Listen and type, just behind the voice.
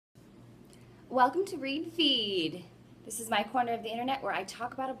Welcome to Read Feed. This is my corner of the internet where I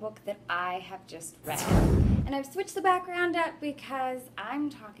talk about a book that I have just read. And I've switched the background up because I'm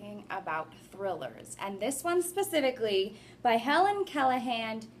talking about thrillers. And this one specifically by Helen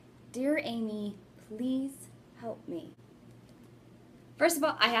Callahan, Dear Amy, Please Help Me. First of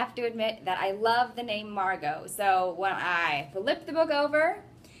all, I have to admit that I love the name Margot. So when I flipped the book over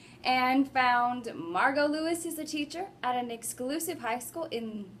and found Margot Lewis is a teacher at an exclusive high school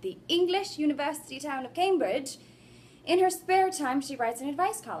in the English university town of Cambridge. In her spare time, she writes an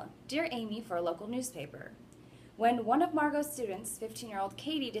advice column, Dear Amy, for a local newspaper. When one of Margot's students, 15-year-old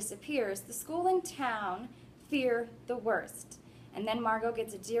Katie, disappears, the school and town fear the worst. And then Margot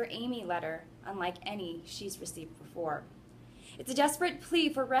gets a Dear Amy letter, unlike any she's received before. It's a desperate plea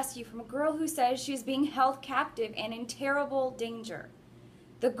for rescue from a girl who says she is being held captive and in terrible danger.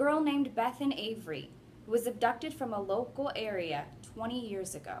 The girl named Bethan Avery, who was abducted from a local area 20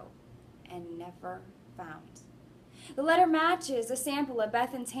 years ago and never found. The letter matches a sample of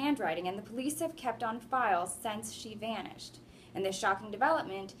Bethan's handwriting, and the police have kept on file since she vanished. And this shocking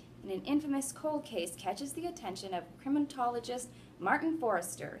development in an infamous cold case catches the attention of criminologist Martin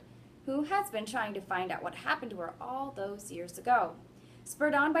Forrester, who has been trying to find out what happened to her all those years ago.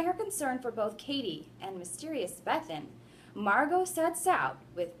 Spurred on by her concern for both Katie and mysterious Bethan, Margot sets out,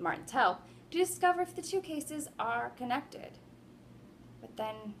 with Martin's help, to discover if the two cases are connected. But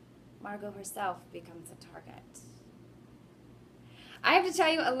then Margot herself becomes a target. I have to tell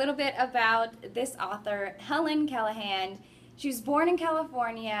you a little bit about this author, Helen Callahan. She was born in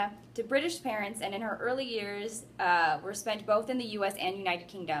California to British parents, and in her early years were spent both in the U.S. and United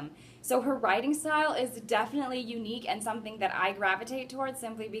Kingdom. So her writing style is definitely unique and something that I gravitate towards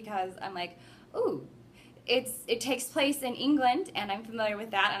simply because I'm like, ooh, it takes place in England, and I'm familiar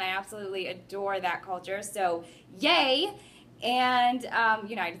with that, and I absolutely adore that culture. So yay! And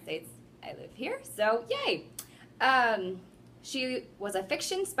United States, I live here, so yay! She was a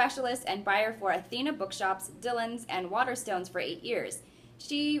fiction specialist and buyer for Athena Bookshops, Dillon's, and Waterstones for 8 years.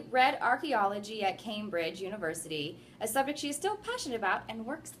 She read archaeology at Cambridge University, a subject she is still passionate about, and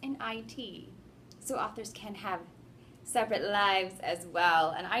works in IT. So authors can have separate lives as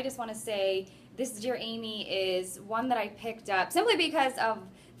well. And I just want to say this Dear Amy is one that I picked up simply because of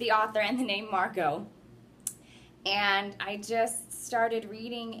the author and the name Margo. And I just started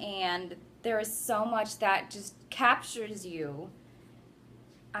reading, and there is so much that just captures you.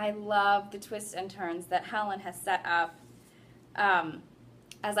 I love the twists and turns that Helen has set up.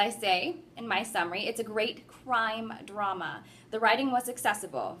 As I say in my summary, it's a great crime drama. The writing was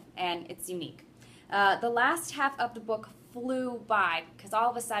accessible, and it's unique. The last half of the book flew by because all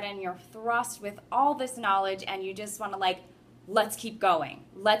of a sudden you're thrust with all this knowledge, and you just want to let's keep going.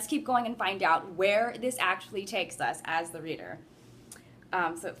 Let's keep going and find out where this actually takes us as the reader.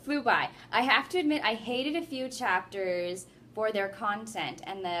 So it flew by. I have to admit I hated a few chapters for their content,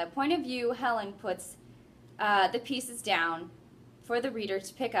 and the point of view Helen puts the pieces down for the reader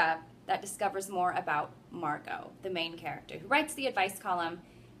to pick up that discovers more about Margo, the main character, who writes the advice column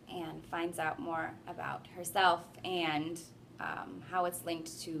and finds out more about herself and how it's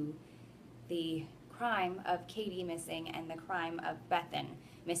linked to the crime of Katie missing and the crime of Bethan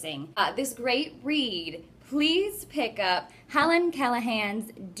missing. This great read, please pick up Helen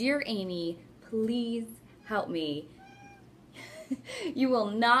Callahan's Dear Amy, Please Help Me. You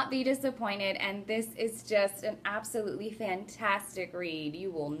will not be disappointed, and this is just an absolutely fantastic read. You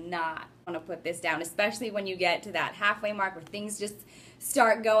will not want to put this down, especially when you get to that halfway mark where things just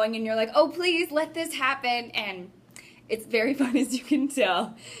start going and you're like, oh please let this happen, and it's very fun, as you can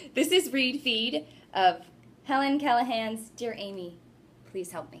tell. This is Read Feed of Helen Callahan's Dear Amy,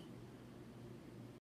 Please Help Me.